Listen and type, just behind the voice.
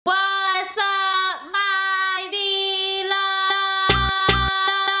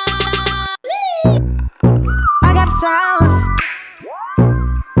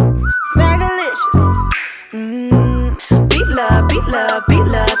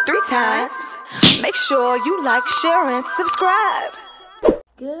3 times. Make sure you like, share, and subscribe.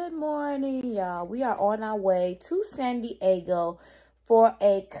 Good morning, y'all. We are on our way to San Diego for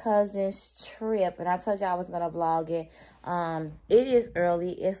a cousin's trip. And I told you I was going to vlog it. It is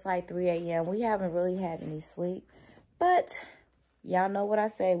early. It's like 3 a.m. We haven't really had any sleep. But y'all know what I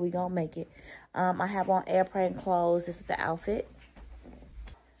say. We going to make it. I have on airplane clothes. This is the outfit.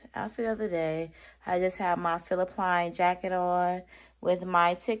 Outfit of the day. I just have my Philippine jacket on with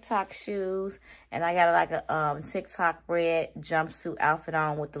my TikTok shoes, and I got like a TikTok red jumpsuit outfit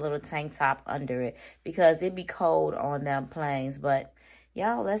on with the little tank top under it because it be cold on them planes. But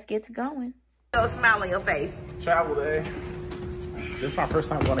y'all, let's get to going. Go smile on your face. Travel day. This is my first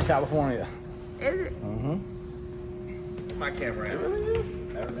time going to California. Is it? Mm-hmm. My camera. It really is.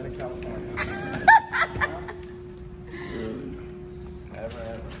 Never been to California. Really. Never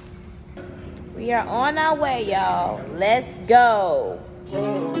ever. We are on our way, y'all. Let's go.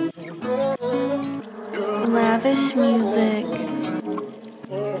 Lavish music.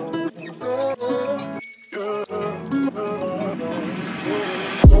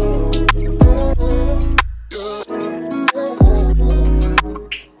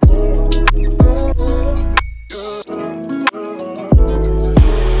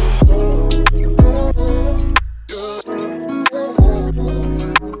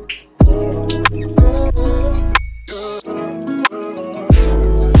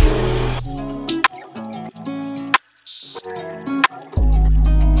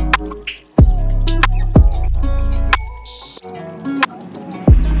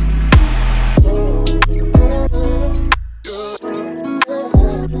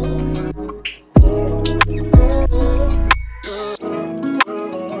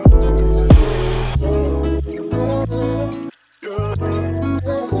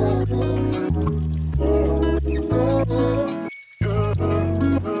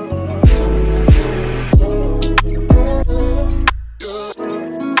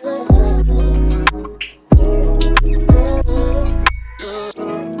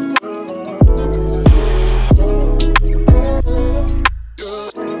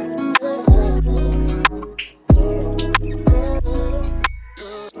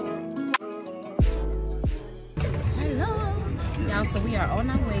 So we are on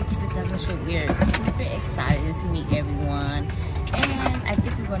our way to the cousin's trip. We're super excited to meet everyone, and I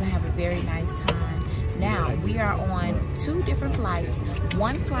think we're going to have a very nice time. Now we are on 2 different flights.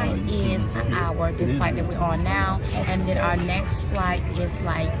 One flight is an hour, this flight that we're on now, and then our next flight is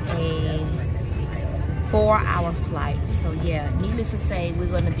like a 4-hour flight. So yeah, needless to say, we're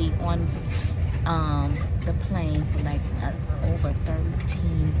going to be on the plane for like over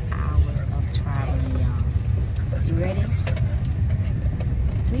 13 hours of traveling, y'all. You ready?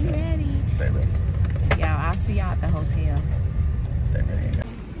 We ready. Stay ready. Y'all, I'll see y'all at the hotel. Stay ready. Good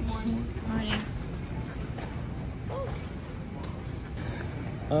morning.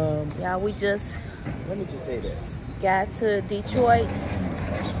 Y'all, we just Let me just say this. got to Detroit,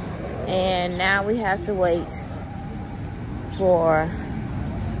 and now we have to wait for,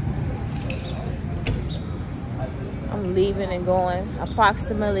 I'm leaving and going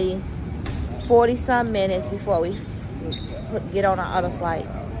approximately 40-some minutes before we get on our other flight.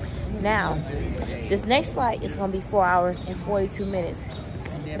 Now, this next flight is going to be 4 hours and 42 minutes.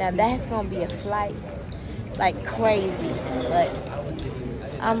 Now, that's going to be a flight like crazy, but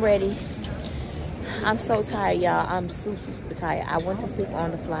I'm ready. I'm so tired, y'all. I'm super tired. I went to sleep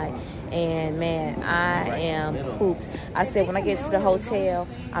on the flight, and man, I am pooped. I said when I get to the hotel,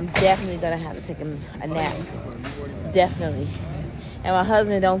 I'm definitely going to have to take a nap. Definitely. And my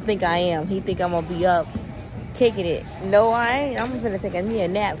husband don't think I am. He think I'm going to be up kicking it. No, I ain't. I'm gonna take me a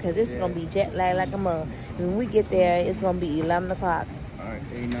nap because it's gonna be jet lag like a mug. When we get there, it's gonna be 11 o'clock. All right,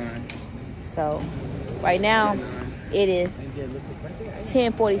 89. So right now it is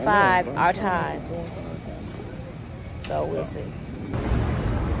 10:45 our time. So we'll see.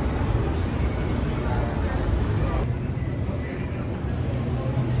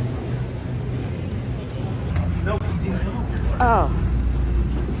 Oh.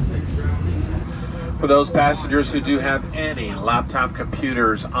 For those passengers who do have any laptop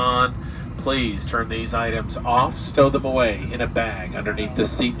computers on, please turn these items off, stow them away in a bag underneath the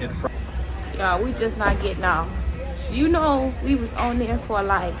seat in front. Y'all, we just not getting off. You know, we was on there for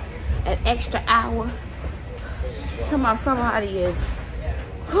like an extra hour. Talking about somebody is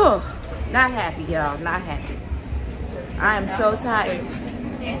not happy, y'all, not happy. I am so tired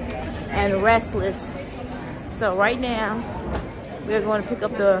and restless. So right now, we're going to pick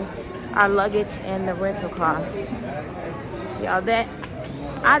up our luggage and the rental car. Y'all, that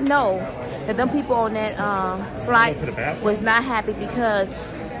I know that them people on that flight was not happy because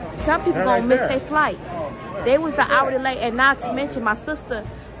some people gonna miss their flight. They was an hour delay, and not to mention my sister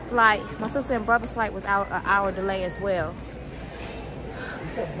and brother flight was an hour delay as well.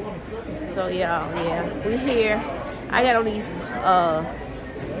 So yeah, we here. I got on these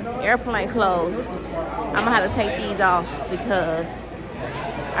airplane clothes. I'm gonna have to take these off because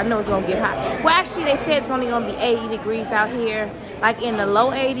I know it's gonna get hot. Well, actually, they said it's only gonna be 80 degrees out here, like in the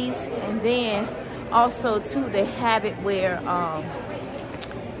low 80s, and then also too they have it where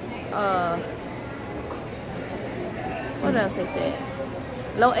what else they said?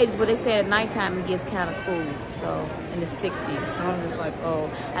 Low 80s, but they said at nighttime it gets kind of cool, so in the 60s. So I'm just like, oh,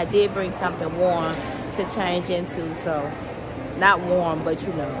 I did bring something warm to change into, so not warm, but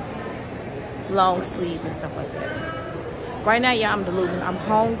you know, long sleeve and stuff like that. Right now, y'all, I'm delusional. I'm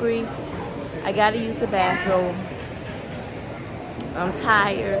hungry. I gotta use the bathroom. I'm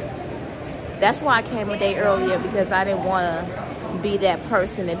tired. That's why I came a day earlier, because I didn't want to be that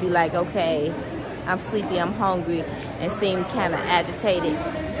person and be like, okay, I'm sleepy, I'm hungry, and seem kind of agitated.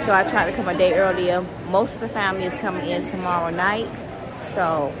 So I tried to come a day earlier. Most of the family is coming in tomorrow night,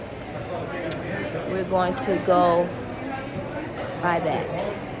 so we're going to go by that.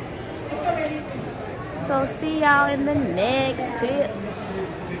 So see y'all in the next clip.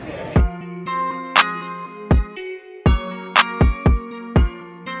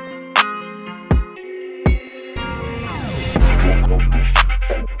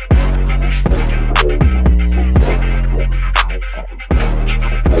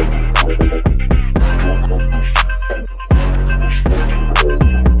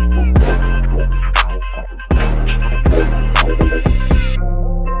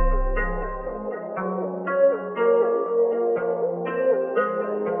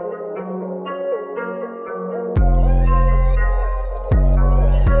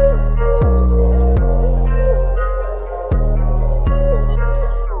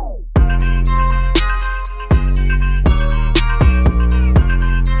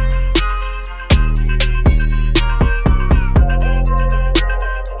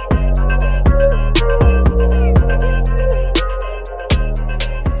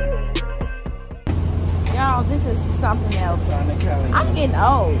 Something else. I'm getting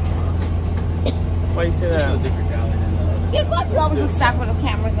old. Why you say that? Guess what? You always look stock with the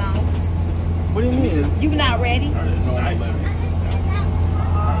cameras on. What do you mean? You not ready? But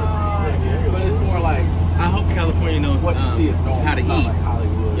it's more like, I hope California knows what you see is normal, how to eat. Like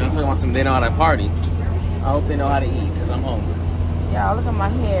Hollywood. Y'all talking about some, they know how to party. I hope they know how to eat, because I'm hungry. Y'all, look at my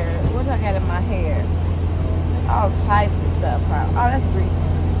hair. What do I got in my hair? All types of stuff. Oh, that's grease.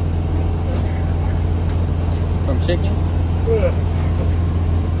 From chicken? Yeah.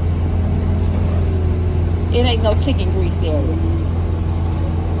 It ain't no chicken grease there.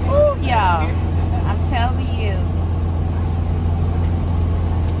 Ooh, y'all. I'm telling you.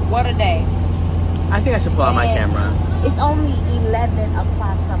 What a day. I think I should pull out my camera. It's only 11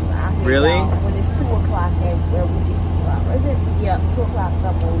 o'clock something out here. Really? When it's 2 o'clock and is it? Yeah, 2 o'clock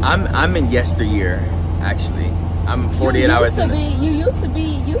something. I'm in yesteryear, actually. I'm 48 hours in. You used to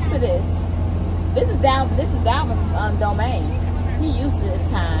be used to this. This is Dalvin's domain. He used to this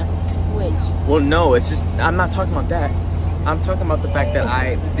time switch. Well, no, it's just, I'm not talking about that. I'm talking about the fact that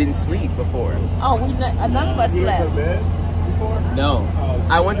I didn't sleep before. Oh, none of us slept. No.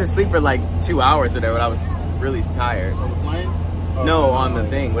 I went to sleep for like 2 hours or whatever, but I was really tired. On the plane? No, on the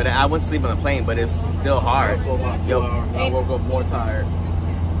thing. But I went to sleep on the plane, but it was still hard. I woke up 2 hours. I woke up more tired.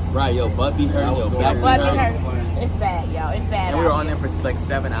 Right, yo, butt be hurting, yo, back be Butt be hurting. hurting. It's bad, y'all. It's bad. And we were on there for like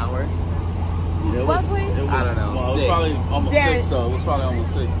 7 hours. It was, I don't know. Well, it was probably almost 6 though. It was probably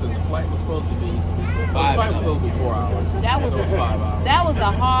almost 6 because the flight was supposed to be 5. The flight was supposed to be 4 hours. That was, so it was 5 hours. That was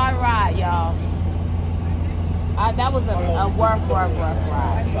a hard ride, y'all. That was a rough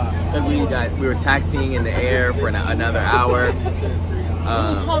ride. Because we were taxiing in the air for another hour. He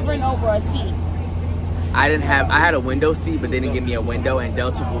was hovering over a seat. I had a window seat, but they didn't give me a window, and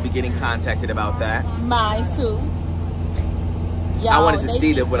Delta will be getting contacted about that. Mine too. I wanted to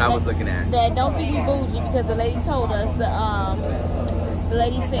see what I was looking at. That don't think we bougie because the lady told us the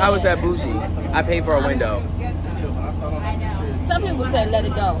lady said. How was that bougie? I paid for a window. I know. Some people say let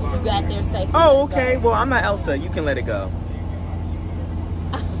it go. You got there safe. Oh, okay. Well, I'm not Elsa. You can let it go.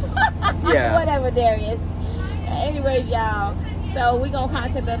 Yeah. Whatever, Darius. Anyways, y'all. So we gonna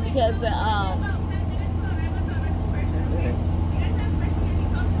contact them because the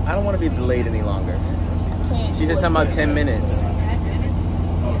I don't want to be delayed any longer. She said something about 10 minutes.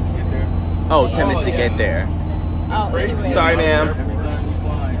 Oh, 10 minutes to get there. Oh, anyway. Sorry, ma'am.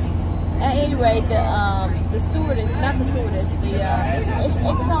 At any rate, the stewardess, not the stewardess, is it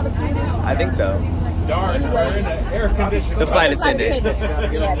called the stewardess? I think so. Anyways, The flight attendant.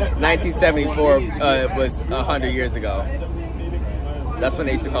 Yeah. 1974 was 100 years ago. That's when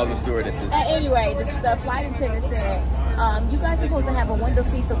they used to call them stewardesses. Anyway, the flight attendant said, you guys are supposed to have a window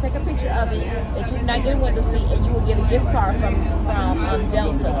seat, so take a picture of it that you did not get a window seat, and you will get a gift card from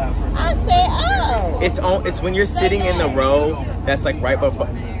Delta. I said, oh. It's when you're sitting in the row that's like right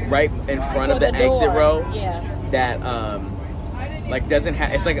in front of the exit row. Yeah. That like doesn't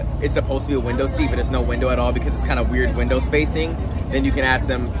have. It's like it's supposed to be a window seat, but there's no window at all because it's kind of weird window spacing. Then you can ask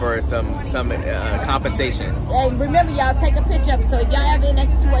them for some compensation. And remember, y'all, take a picture of it. So if y'all ever in that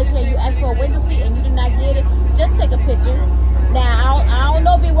situation and you ask for a window seat and you did not get it, just take a picture. Now, I don't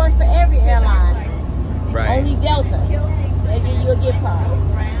know if it works for every airline. Right. Only Delta. They give you a gift card.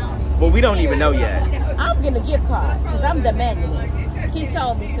 Well, we don't even know yet. I'm getting a gift card because I'm demanding it. She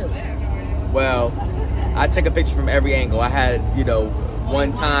told me to. Well, I took a picture from every angle. I had,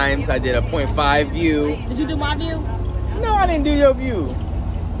 1 times I did a 0.5 view. Did you do my view? No, I didn't do your view.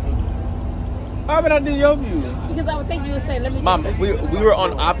 Why would I do your view? Because I would think you would say, let me just... Mom, we were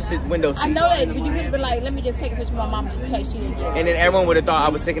on opposite window seats. I know that, but you could have been like, let me just take a picture of my mom just in case she didn't get it. And then everyone would have thought I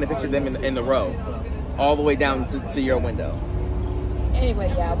was taking a picture of them in the row. All the way down to your window. Anyway,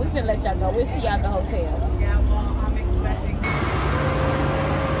 y'all, we finna let y'all go. We'll see y'all at the hotel.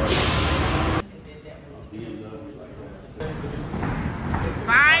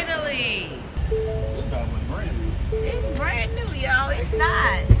 Finally! It's brand new, y'all. It's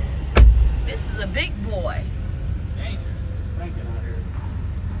not. This is a big boy. Danger. It's spanking out here.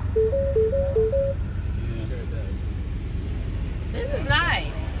 This is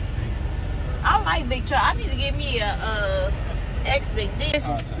nice. I like big truck. I need to get me a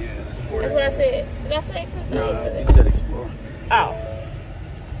Expedition. That's what I said. Did I say Expedition? No, you said Explorer. Oh.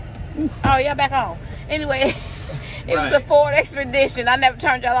 Oh, y'all back on. Anyway, it was a Ford Expedition. I never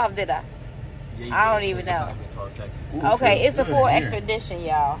turned y'all off, did I? I don't even know. Okay, it's a Ford Expedition,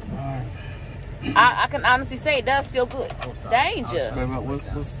 y'all. I can honestly say it does feel good. Danger.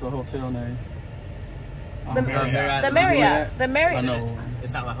 What's the hotel name? The Marriott. The Marriott. I know.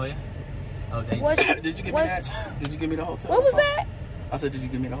 It's not La Jolla? Oh, Did you give me that? Did you give me the hotel? What was that? I said, did you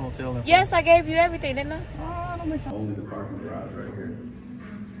give me the hotel info? Yes, I gave you everything, didn't I? I don't think so. Only the parking garage right here.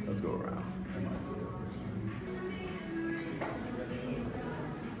 Let's go around.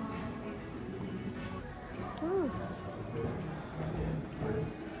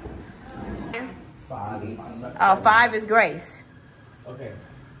 Oh, 5 is Grace. Okay.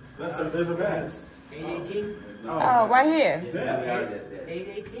 There's a beds. 818? Oh, right here.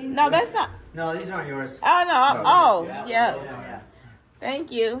 818? No, that's not. No, these aren't yours. Oh, no. Oh, Yeah. yeah.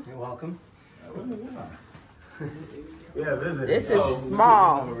 Thank you. You're welcome. Yeah, visit. This is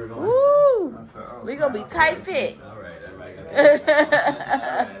small. Woo! We're going to be tight fit. All right.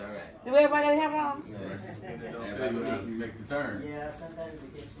 Do everybody got to have on? You make the turn. Yeah, sometimes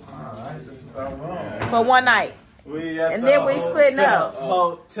it gets Alright, this is our room. For one night. And then we splitting up.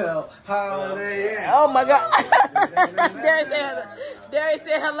 Hotel Holiday Inn. Oh my God. Darius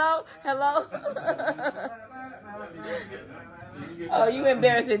said hello. Hello. Oh, you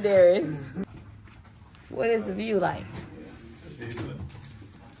embarrassing, Darius. What is the view like?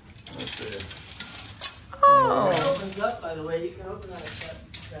 Oh. It opens up, by the way. You can open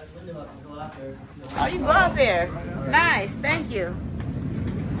that window up and go out there. Oh, you go out there. Nice. Thank you.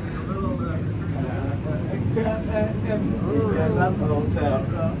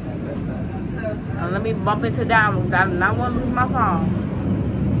 Let me bump into Diamond because I do not want to lose my phone.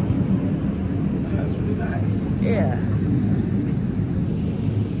 That's really nice. Yeah.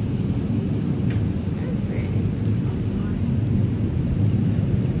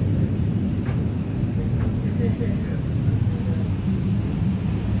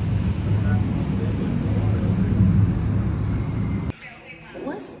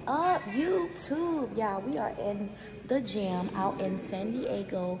 What's up, YouTube? Y'all, we are in the gym out in San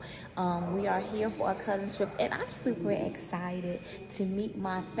Diego. We are here for a cousin trip, and I'm super excited to meet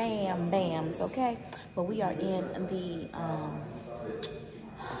my bams, okay? But we are in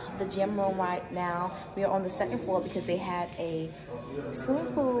the gym room right now. We are on the second floor because they had a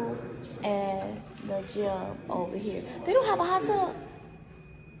swimming pool and the gym over here. They don't have a hot tub.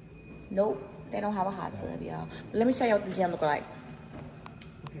 Nope, they don't have a hot tub, y'all. But let me show you what the gym look like.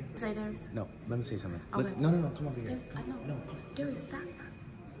 Say theirs. No, let me say something. Okay. Look, no, come over here. I know. No, There is stop.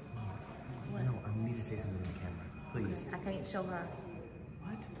 What? no, I need to say something to the camera, please. I can't show her.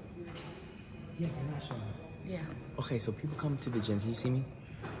 What? Yeah, you're not showing her. Yeah. Okay, so people come to the gym. Can you see me?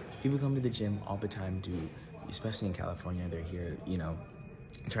 People come to the gym all the time, especially in California. They're here,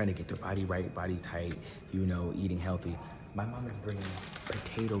 trying to get their body right, body tight, eating healthy. My mom is bringing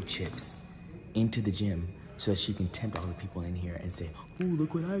potato chips into the gym so that she can tempt all the people in here and say, "Ooh,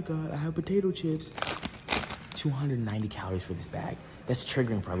 look what I got. I have potato chips." 290 calories for this bag. That's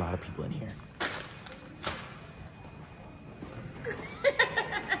triggering for a lot of people in here.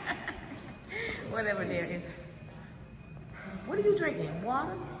 Whatever there is. What are you drinking?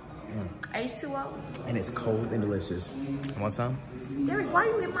 Water? H2O? And it's cold and delicious. Want some? Darius, why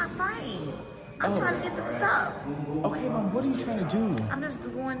are you in my frame? I'm trying to get the stuff. Okay, Mom, what are you trying to do? I'm just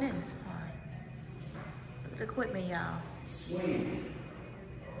doing this. Look at the equipment, y'all.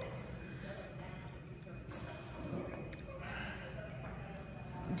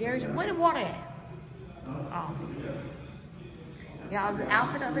 Darius, where the water at? Oh. Y'all, the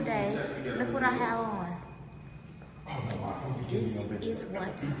outfit of the day. Look what I have on. This is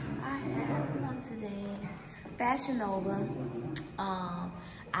what I have on today. Fashion Nova.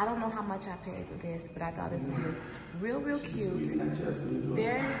 I don't know how much I paid for this, but I thought this was real cute.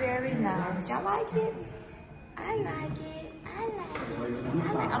 Very, very nice. Y'all like it? I like it. I like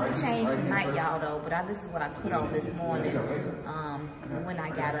it. I'm gonna change tonight, y'all, though. But this is what I put on this morning when I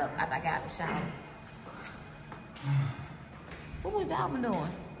got up after I got out the shower. What was Alvin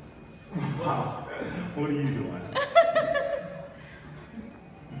doing? What are you doing?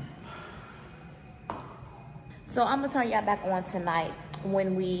 So I'm gonna turn y'all back on tonight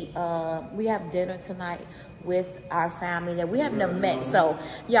when we have dinner tonight with our family that we have never met. So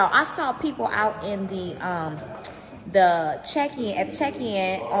y'all, I saw people out in the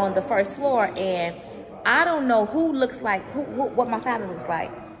check-in on the first floor, and I don't know who looks like what my family looks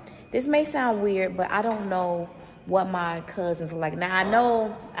like. This may sound weird, but I don't know what my cousins look like. Now I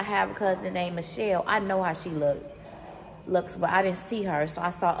know I have a cousin named Michelle. I know how she looks, but I didn't see her. So I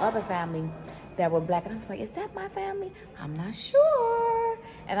saw other family that were black, and I was like, is that my family? I'm not sure.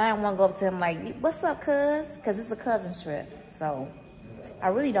 And I didn't want to go up to him like, what's up, cuz? Because it's a cousin trip. So I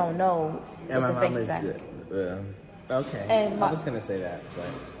really don't know. And my mom is good. Okay. And I was going to say that, but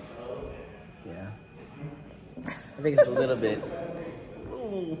yeah. I think it's a little bit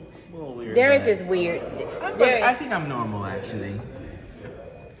weird. Darius is weird. I think I'm normal, actually.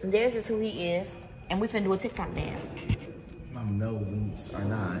 Darius is who he is, and we finna do a TikTok dance. Mom, no, we are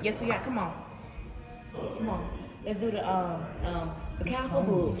not. Yes, we got. Come on. Come on. Let's do the mechanical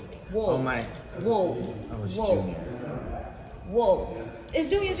bull. Whoa. Oh, my. Whoa. Oh, it's Whoa. Junior. Whoa. It's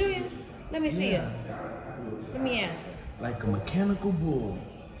Junior? Let me see it. Let me answer. Like a mechanical bull.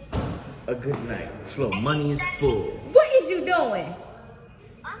 A good night. Flow. Money is full. What is you doing?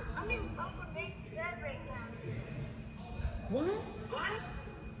 I'm in Uncle Nate's bed right now. What?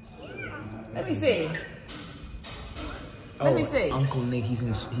 Yeah. Let me see. Let me see. Uncle Nate, he's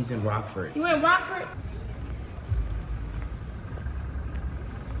in Rockford. You in Rockford?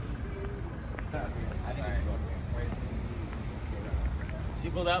 She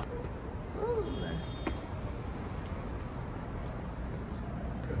pulled out.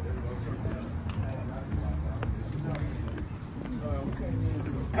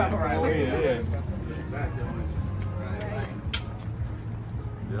 All right, wait, yeah.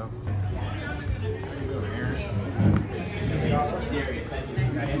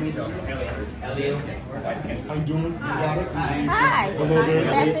 How you doing? Hi. Hello there.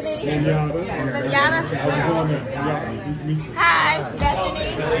 Bethany. Liliana. Liliana. Hi, Bethany.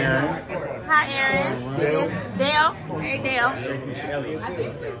 Hi, Aaron. This is Dale. Hey, Dale.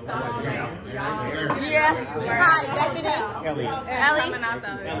 Yeah. Hi, Bethany. Ellie.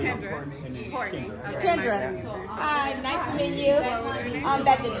 Kendra. Hi, nice to meet you.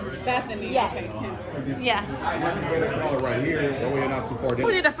 Bethany. Yes. Yeah. Right here. That way you're not too far down.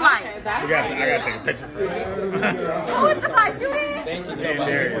 Who did the flight? I gotta take a picture. Who did the flight? You did? Thank you so much.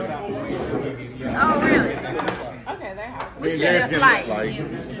 Oh, really? Okay, they have. We should have a flight. You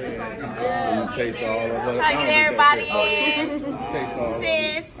taste all of it. Try to get everybody in. Taste all of it.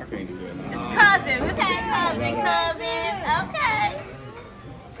 Sis. I can't do that. It's cousin. We've had cousin. Okay.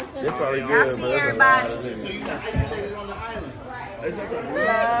 They're probably good. Y'all see everybody.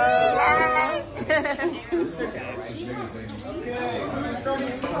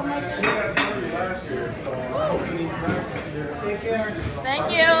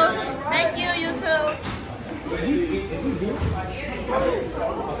 Thank you, you too.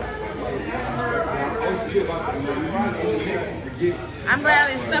 I'm glad I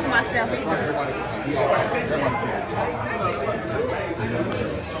didn't stuff myself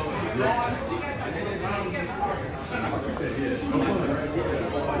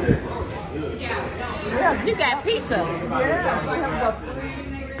Yeah, you got pizza. Yes, I have about 3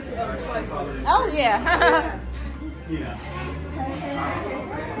 slices. Oh yeah.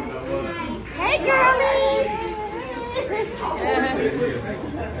 Hey girlies.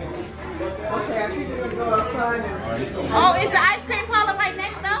 Okay, I think we're gonna go outside. Oh, is the ice cream parlor right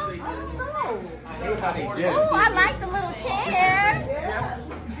next door? Oh, I like the little chairs.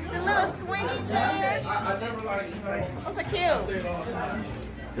 The little swingy chairs. Those are cute.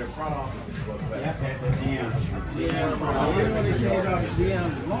 Their front office is both better.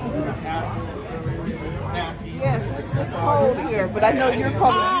 Yes, it's cold here, but I know you're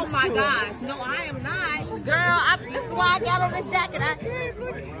cold. Oh my gosh, no, I am not. Girl, this is why I got on this jacket.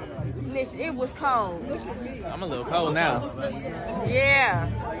 Listen, it was cold. I'm a little cold now. Yeah.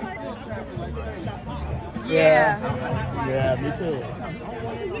 Yeah. Yeah, me too.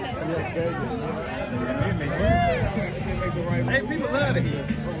 Hey, people love it here.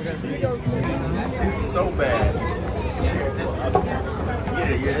 It's so bad. Yeah, it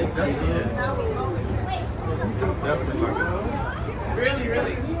definitely is. It's definitely like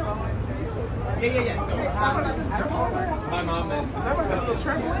Really? Yeah. So, my mom is. Is that like a little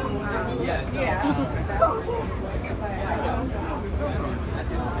trampoline? Yes. Yeah.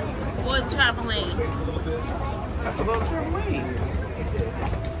 What trampoline? That's a little trampoline.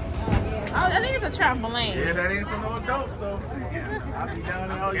 Oh, I think it's a trampoline. Yeah, that ain't for no adults though. I'll be down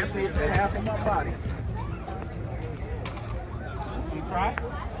there, all you see is the half of my body. You try?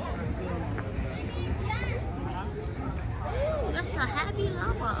 Ooh, that's a happy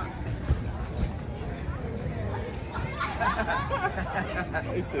lover.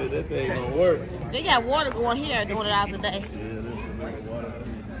 They said that thing don't work. They got water going here doing it out today. Yeah, this is like water.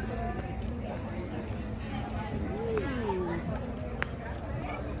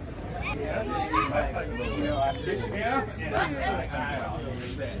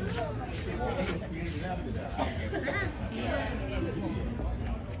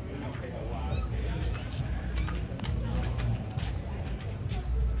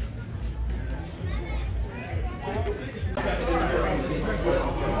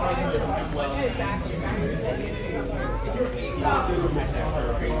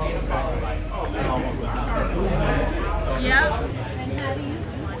 Yep.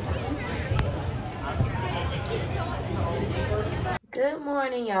 Good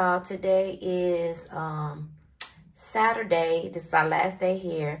morning, y'all. Today is Saturday. This is our last day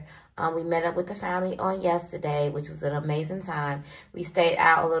here. We met up with the family on yesterday, which was an amazing time. We stayed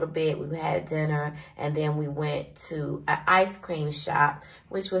out a little bit. We had dinner, and then we went to an ice cream shop,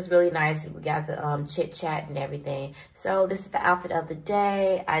 which was really nice. We got to chit-chat and everything. So this is the outfit of the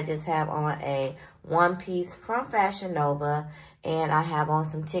day. I just have on a one-piece from Fashion Nova, and I have on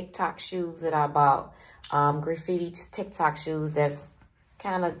some TikTok shoes that I bought. Graffiti TikTok shoes that's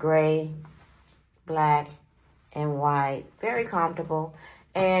kind of gray, black, and white. Very comfortable.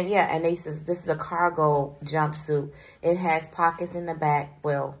 And yeah, and this is a cargo jumpsuit. It has pockets in the back.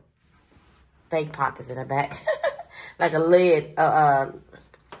 Well, fake pockets in the back. Like a lid,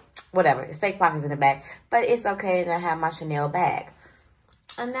 whatever. It's fake pockets in the back. But it's okay to have my Chanel bag.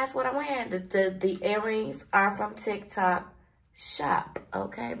 And that's what I'm wearing. The earrings are from TikTok Shop.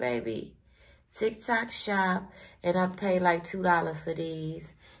 Okay, baby. TikTok Shop. And I paid like $2 for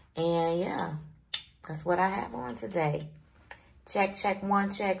these. And yeah, that's what I have on today. Check one,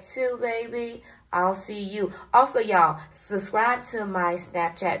 check two, baby. I'll see you. Also, y'all, subscribe to my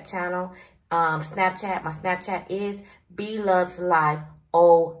Snapchat channel. My Snapchat is Bloveslife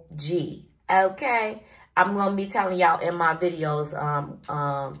OG. Okay? I'm going to be telling y'all in my videos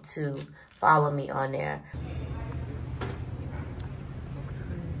to follow me on there.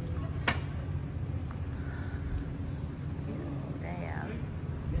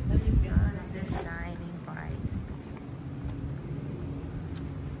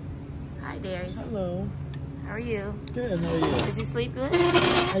 Hi, Darius. Hello. How are you? Good, how are you? Did you sleep good?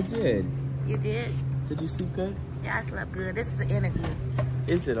 I did. You did? Did you sleep good? Yeah, I slept good. This is an interview.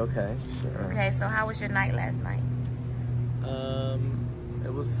 Is it? Okay. Sure. Okay, so how was your night last night?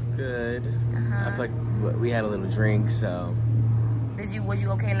 It was good. I feel like we had a little drink, so. Was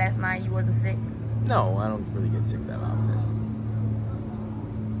you okay last night? You wasn't sick? No, I don't really get sick that often.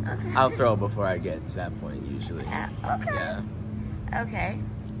 Okay. I'll throw before I get to that point, usually. Okay. Yeah. Okay.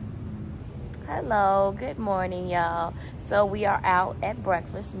 Hello, good morning, y'all. So we are out at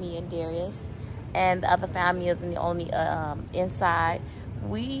breakfast, me and Darius, and the other family is on the inside.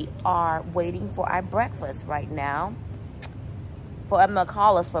 We are waiting for our breakfast right now. I'm gonna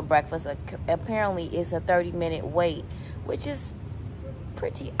call us for breakfast. Apparently, it's a 30-minute wait, which is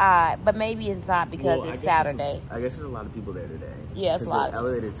pretty odd, but maybe it's not because it's Saturday. I guess there's a lot of people there today. Yeah, it's a lot. The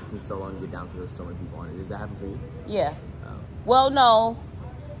elevator took me so long to get down because there was so many people on it. Does that happen for you? Yeah. Oh. Well, no.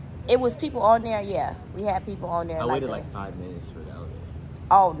 It was people on there, yeah. We had people on there. I waited like 5 minutes for the elevator.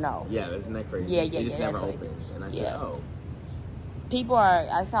 Oh, no. Yeah, isn't that crazy? Yeah, It just never that's opened. crazy. And I said, oh.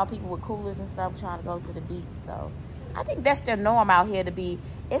 I saw people with coolers and stuff trying to go to the beach. So I think that's their norm out here to be.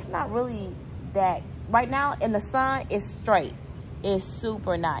 It's not really that, right now in the sun, it's straight. It's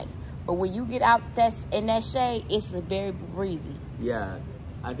super nice. But when you get out in that shade, it's very breezy. Yeah,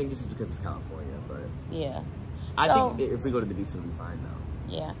 I think it's just because it's California, but yeah. I think if we go to the beach, it'll be fine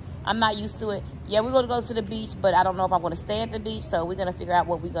though. Yeah, I'm not used to it. Yeah, we're gonna go to the beach, but I don't know if I'm gonna stay at the beach. So we're gonna figure out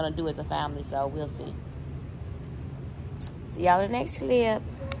what we're gonna do as a family. So we'll see. See y'all in the next clip.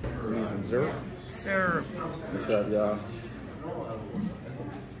 We need some syrup. Syrup. What's up, y'all?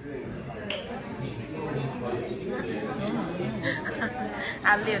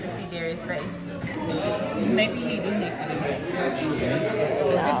 I live to see Darius' face. Maybe he do need to do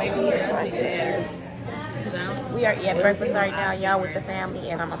that. Maybe he does need to ask. We are at breakfast right now, y'all, with the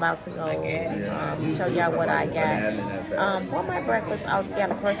family, and I'm about to go show y'all what I got. For my breakfast, I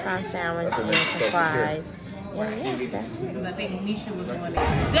got a croissant sandwich and some fries. And yes, that's it. Because I think Nisha was one.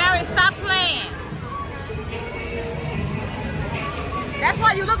 Darius, stop playing. That's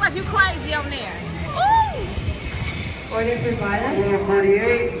why you look like you crazy on there. Ooh! Order for violence?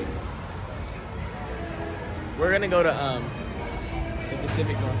 48. We're gonna go to the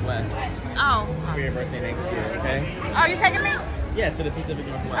Pacific Northwest Oh. for your birthday next year, okay? Oh, you taking me? Yeah, to the Pacific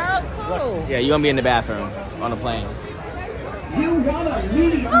Northwest. Oh, cool. Yeah, you're gonna be in the bathroom on a plane. You want a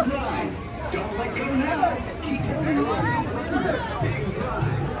medium prize. Don't let go now. Keep holding on to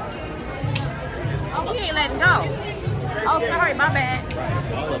Oh, we ain't letting go. Oh, sorry, my bad.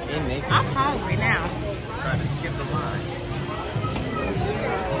 All up in naked. I'm hungry now. Trying to skip the line.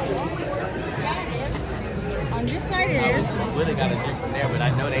 On this side it is. I would have got a drink from there, but I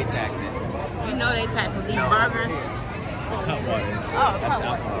know they tax it. You know they tax with these burgers. The cut water. Oh, that's cut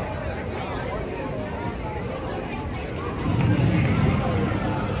water. alcohol.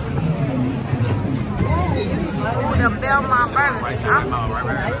 Oh, the Belmont burgers.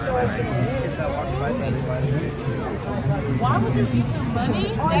 Why would you eat your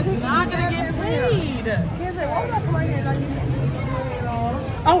money? That's not gonna get paid.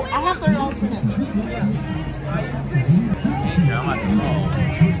 Oh, I have $30 for him. I'm about to call.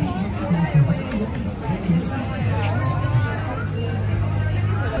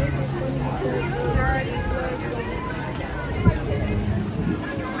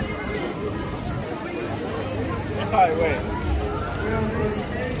 Alright, wait.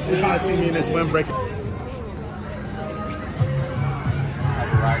 You probably see me in this windbreaker.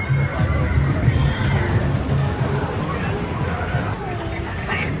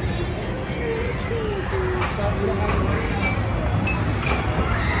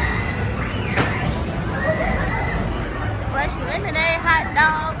 Fresh lemonade, hot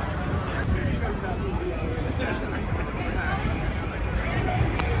dogs.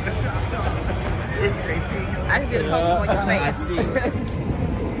 I just did a post on your face. I see.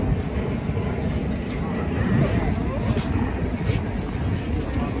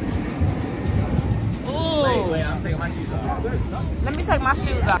 Wait, I'm taking my shoes off. Let me take my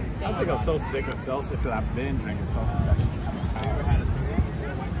shoes off. I think I'm so sick of seltzer because I've been drinking seltzer since I've been in my house.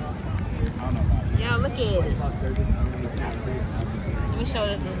 I don't know about it. Yo, look at it. Let me show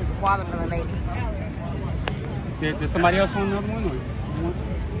the watermelon lady. Did somebody else want another one? Or you want?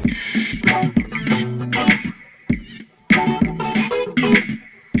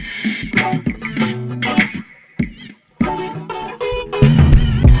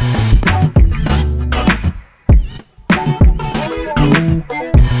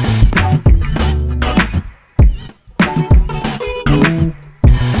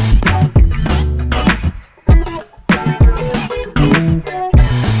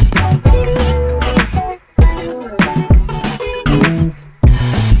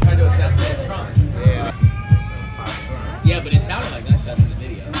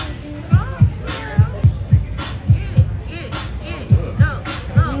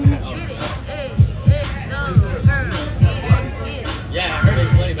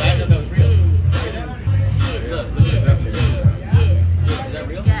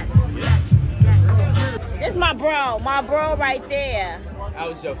 My bro right there. I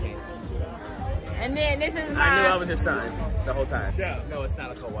was joking. And then this is my... I knew I was your son the whole time. Yeah. No, it's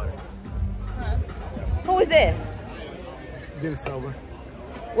not a cold water. Who is that? Get it sober.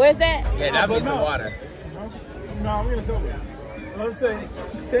 Where's that? Yeah, that means the water. No, I'm getting sober. Let's say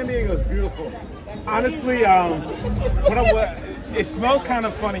San Diego's beautiful. Honestly, it smells kind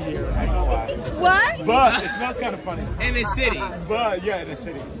of funny here. I don't know why. What? But it smells kind of funny. In the city. But yeah, in the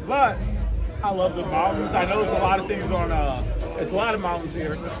city. But I love the mountains. I know there's a lot of things on, there's a lot of mountains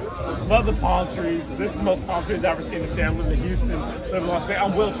here. Love the palm trees. This is the most palm trees I've ever seen in San Luis, in Houston, live in Las Vegas.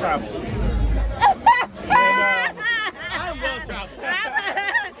 I'm well traveled. I'm well traveled.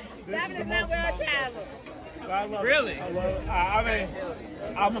 I love Really? it. I love it. I mean,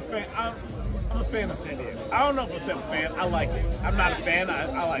 I'm a fan. I'm a fan of San Diego. I don't know if I'm a fan. I like it. I'm not a fan. I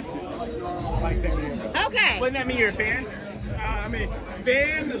like it. I like San Diego. Okay. Wouldn't that mean you're a fan? I mean,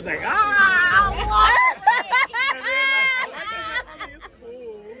 fan is like, what? It's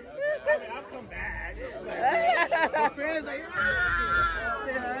cool. I mean, I'll come back. The fan is like,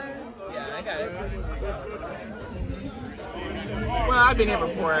 Yeah, I got it. Well, I've been here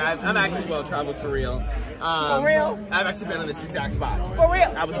before. I'm actually well traveled for real. For real? I've actually been on this exact spot. For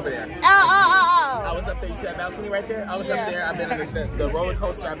real? I was over there. Oh. I was up there. You see that balcony right there? I was up there. I've been on the roller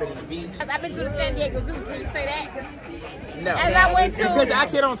coaster. I've been on the beach. I've been to the San Diego Zoo. Can you say that? No. And I went to. Because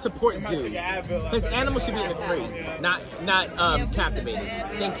actually I don't support zoos. Because animals should be in the free, not captivated.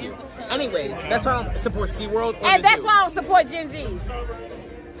 Thank you. Anyways, that's why I don't support SeaWorld. And that's why I don't support Gen Zs.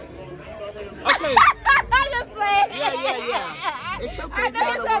 Okay. Just playing. Yeah. It's so crazy. I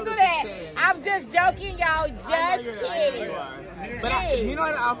know you're gonna do that. I'm just joking, y'all. Just kidding. But you know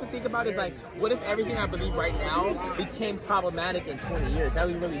what I often think about is like, what if everything I believe right now became problematic in 20 years? That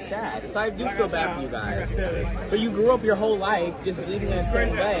would be really sad. So I do feel bad for you guys. But you grew up your whole life just believing in a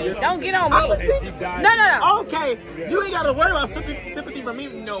certain way. Don't get on me. No. Okay, you ain't gotta worry about sympathy from me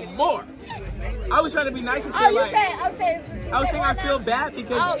no more. I was trying to be nice and say I was saying I feel bad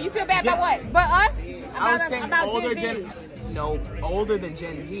because. Oh, you feel bad about what? But us? I was saying older than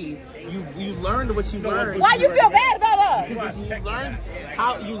Gen Z. You learned what you learned. Why you feel bad about us? Because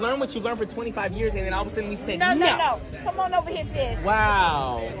you learned what you learned for 25 years, and then all of a sudden we said no. Come on over here, sis.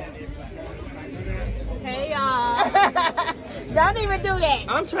 Wow. Hey y'all. Don't even do that.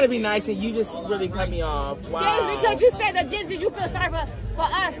 I'm trying to be nice, and you just really cut me off. Wow. Yeah, because you said that Gen Z, you feel sorry for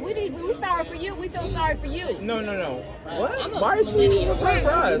us. We sorry for you. We feel sorry for you. No. What? Why is she sorry for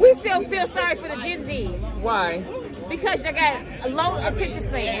us? We still feel sorry for the Gen Zs. Why? Because you got a low attention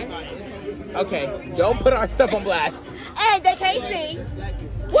span. Okay, don't put our stuff on blast. And they can't see.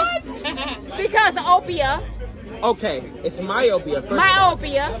 What? Because of opia. Okay, it's myopia. First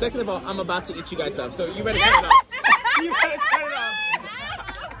Myopia. Second of all, I'm about to eat you guys up, so you better turn it off. You better turn it off.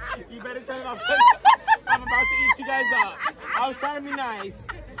 You better turn it off. I'm about to eat you guys up. I was trying to be nice.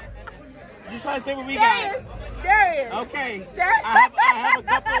 You trying to say what we got? There it is. Okay. I have a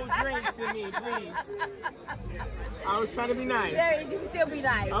couple of drinks in me, please. I was trying to be nice. There, you can still be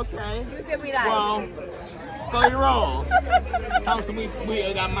nice. Okay. You can still be nice. Well, slow your roll. Thompson, we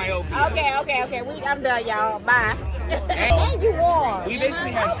got myopia. Okay. I'm done, y'all. Bye. And you warm. We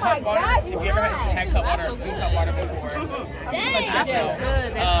basically had cup water. If you ever had cup water or seen cup water before. That's so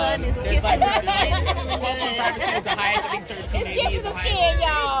good. That sun is there's like 12.5% is the highest. I think 13 It's kissing the skin,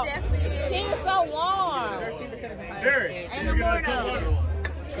 y'all. She is so warm. 13% is the highest. And the more though.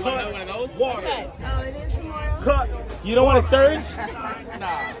 You want one of those? Water. Oh, it is tomorrow? Cut. You don't want to surge?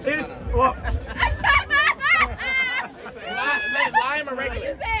 Nah. It's, well. Lime or regular?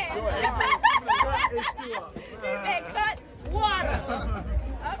 He said cut water.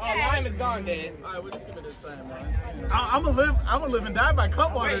 Oh, lime is gone, then. All right, we'll just give it this time, man. I'm gonna live and die by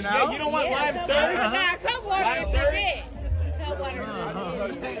cup water now. Yeah, you don't want lime surge? Cup water Lime is surge? it. Cup water.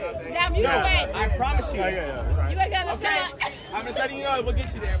 Now you sweat. I promise you. You ain't got to Okay. I'm just letting you know we'll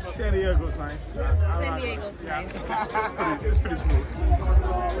get you there, bro. San Diego's nice. San Diego's nice. It's pretty smooth.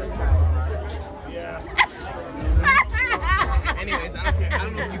 Yeah. Anyways, I don't care. I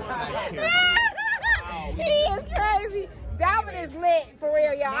don't know if you guys care. He is crazy. Diamond is lit for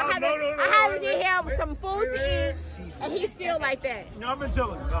real, y'all. I had to get him some food to eat, and he's still like that. No, I've been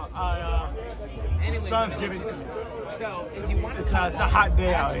chilling. The sun's getting to me. So, if you want to, it's a hot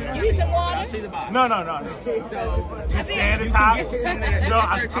day out here. You need some water? No. So, The sand is hot. No,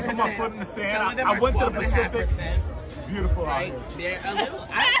 I put my foot in the sand. I went to the Pacific. Beautiful out here. They're a little.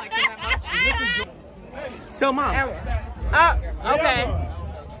 I don't like them that much. So, Mom. Okay.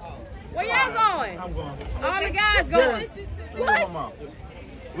 Where y'all going? I'm going. All the guys going. What?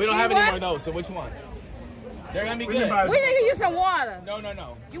 We don't have any more of those, so which one? They're gonna be good. We need to use some water. No.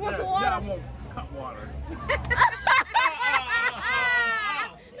 You want some water? Yeah, I want cup water.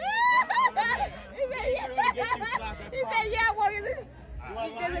 He said, yeah, I want it.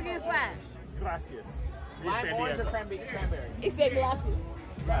 He doesn't get slapped. Gracias. Lime, orange, or cranberry? He said gracias.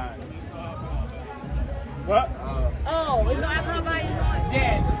 What? Oh, there's no alcohol behind that?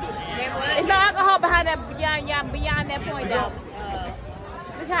 Dead. It's no alcohol behind that, beyond that point, though.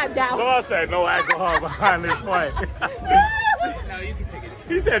 Look how down. No, I said no alcohol behind this point. No, you can take it.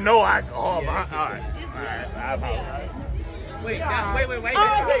 He said no alcohol behind. All right. I apologize. Wait.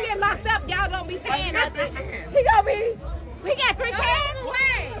 Oh, he get locked up. Y'all don't be saying nothing. He gonna be. We got 3 cans.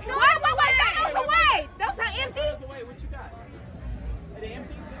 Wait. Those away. Those are empty. What you got? Are they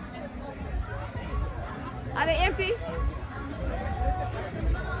empty? I Are they empty?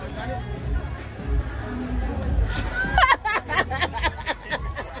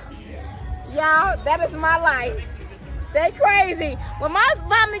 Y'all, that is my life. They crazy. When my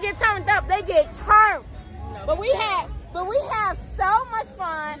family get turned up, they get turned. But we have so much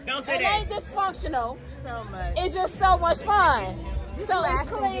fun. Don't say it that. ain't dysfunctional. So much. It's just so much fun. Just so it's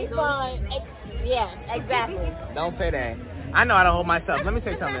laughing, clean giggles. fun. Yes, exactly. Don't say that. I know how to hold myself. Let me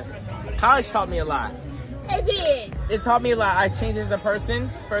tell you something. College taught me a lot. It did. It taught me a lot. I changed as a person,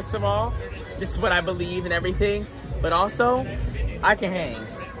 first of all. This is what I believe and everything. But also, I can hang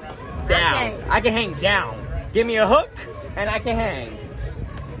down. I can hang down. Give me a hook, and I can hang.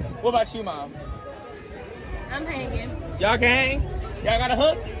 What about you, Mom? I'm hanging. Y'all can hang? Y'all got a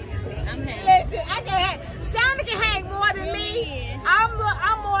hook? I'm hanging. Listen, I can hang. Shonda can hang more than me. I'm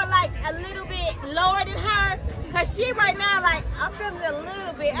more like a little bit lower than her. Cause she right now, like, I'm feeling a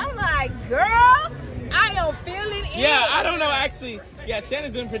little bit. I'm like, girl, I am feeling it. Yeah, I don't know, actually. Yeah,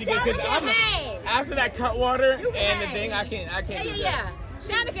 Shannon's doing pretty good. Because I'm after that cut water and the thing, I can't do that. Yeah.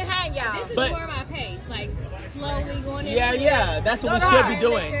 Shonda can hang, y'all. This is more my pace, like slowly going in. Yeah, that's what we should be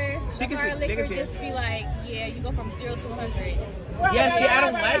doing. She can see. Liquor just be like, yeah, you go from 0 to 100. Yeah, see, I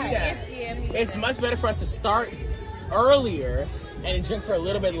don't like that. It's much better for us to start earlier and drink for a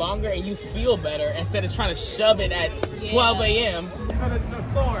little bit longer, and you feel better instead of trying to shove it at 12 a.m. on the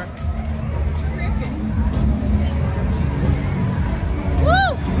floor.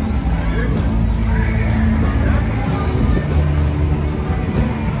 Woo!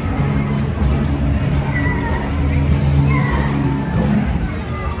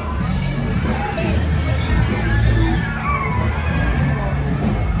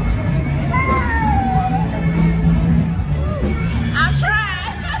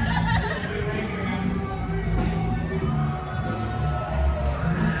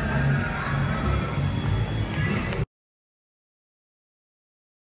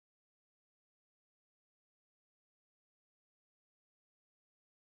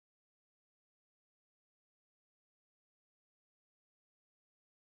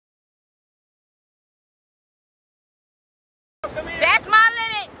 That's my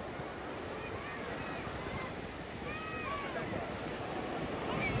limit.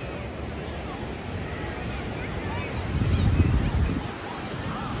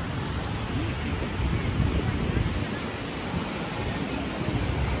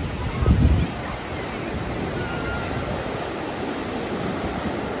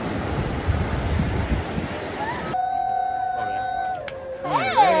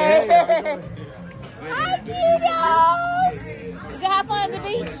 Hi, kiddos. Did you have fun at the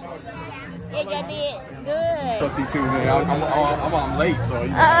beach? Yeah, y'all did. Good. Too, man. I'm late, so you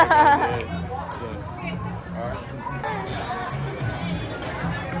know.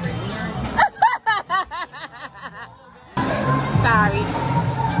 Sorry.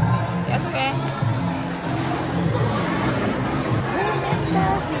 That's okay.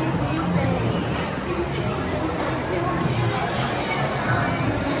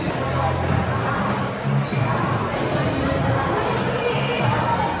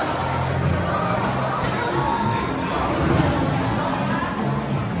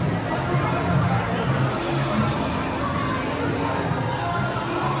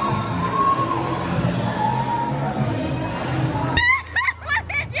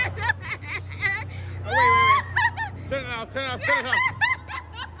 Turn it off.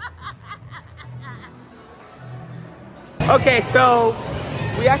 Okay, so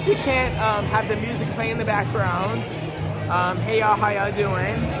we actually can't have the music playing in the background. Hey y'all, how y'all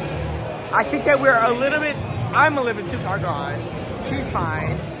doing? I think that I'm a little bit too far gone. She's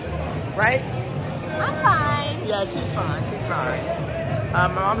fine, right? I'm fine. Yeah, she's fine, my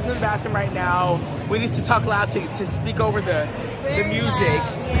mom's in the bathroom right now. We need to talk loud to speak over the music.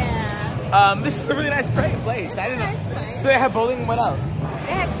 Yeah. This is a really nice place. I didn't know. So they have bowling, what else?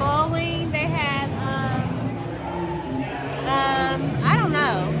 They had bowling, they had, I don't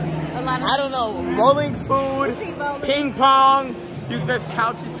know. A lot of. I don't know. Bowling, food, ping pong. There's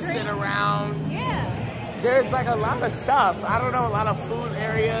couches to sit around. Yeah. There's like a lot of stuff. I don't know, a lot of food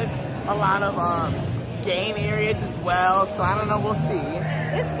areas, a lot of game areas as well. So I don't know, we'll see.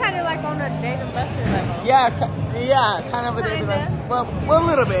 It's kind of like on a Dave and Buster level. Yeah, kind of a Dave and Buster. Well, a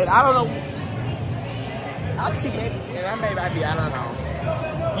little bit. I don't know. Actually, maybe I don't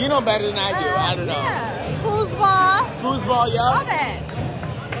know. You know better than I do. I don't know. Yeah. Foosball. Foosball, yeah. All that.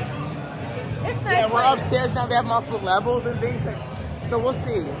 It's nice. Yeah, we're upstairs now. They have multiple levels and things. So we'll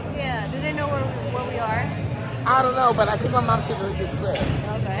see. Yeah. Do they know where we are? I don't know, but I think my mom should look this quick.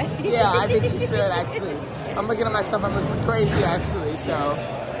 Okay. Yeah, I think she should actually. I'm looking at myself. I'm looking crazy actually. So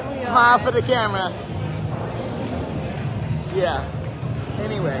smile for the camera. Yeah.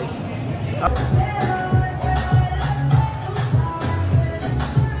 Anyways.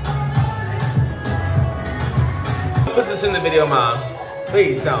 Put this in the video, Mom.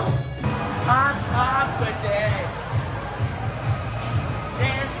 Please don't. Hot, put your head.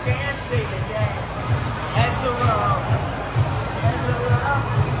 Dance, dance, sing the dance. That's a roll. That's a roll.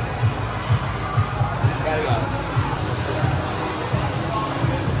 Gotta go.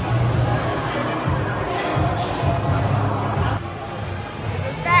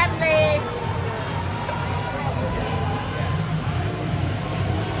 Family.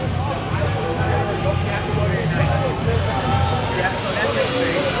 Yeah, so that's the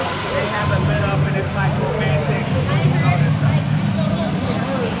thing. They have it lit up and it's like romantic.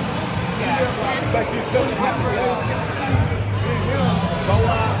 But you still have to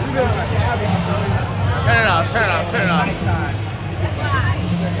Turn it off, turn it off, turn it off.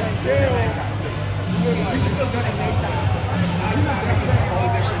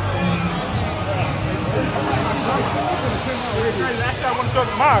 Actually, I want to show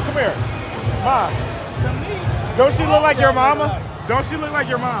them. Ma, come here. Ma. Don't she look like your mama? Don't she look like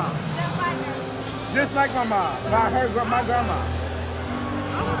your mom? Just like my mom. My grandma.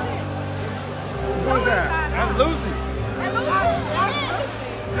 Who's that? That's Lucy.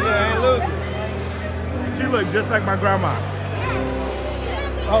 Yeah, Aunt Lucy. She looked just like my grandma.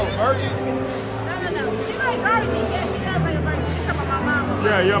 Oh, Virgin? No. She like Virgin. Yeah, she does like a Virgin. She's talking about my mama.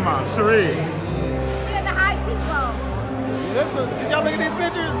 Yeah, your mom, Cherie. She had the high cheekbone. Did y'all look at these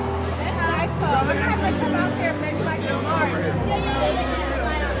pictures? I saw. Y'all look at these pictures. Come out here, maybe like your heart. Yeah.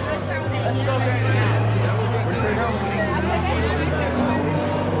 Let's go there. What you say now?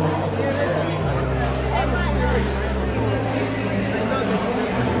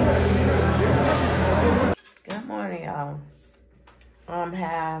 Good morning, y'all. I'm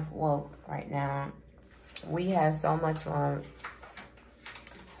half woke right now. We had so much fun.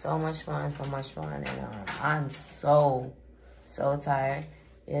 So much fun. And I'm so tired.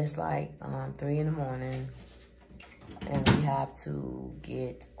 It's like 3 in the morning. And we have to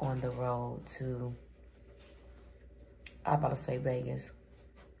get on the road to, I'm about to say Vegas.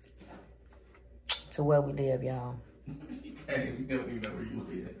 To where we live, y'all. Hey, we don't even know where you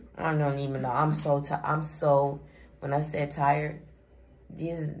live. I don't even know. I'm so, when I said tired,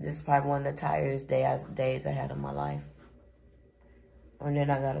 this is probably one of the tiredest days I had of my life. And then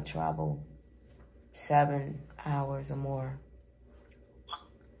I gotta travel 7 hours or more.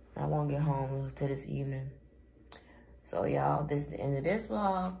 I won't get home till this evening. So y'all, this is the end of this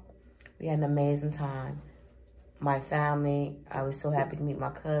vlog. We had an amazing time. My family, I was so happy to meet my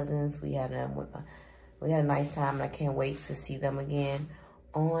cousins. We had a nice time, and I can't wait to see them again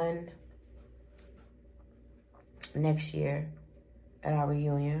on next year at our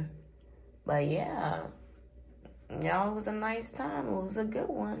reunion. But yeah, y'all, it was a nice time. It was a good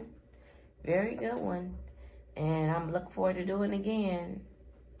one. Very good one. And I'm looking forward to doing it again.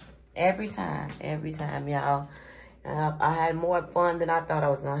 Every time, y'all. I had more fun than I thought I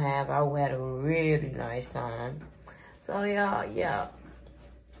was going to have. I had a really nice time. So, y'all, yeah.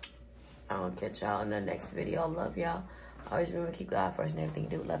 I'll catch y'all in the next video. Love y'all. Always remember to keep God first and everything you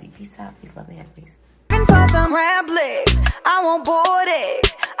do. Love you. Peace out. Peace, love, and happiness. For some crab legs, I want boiled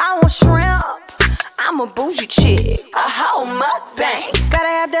eggs, I want shrimp. I'm a bougie chick, a whole mukbang. Gotta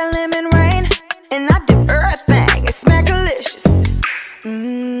have that lemon rain, and I do everything. It's smackalicious.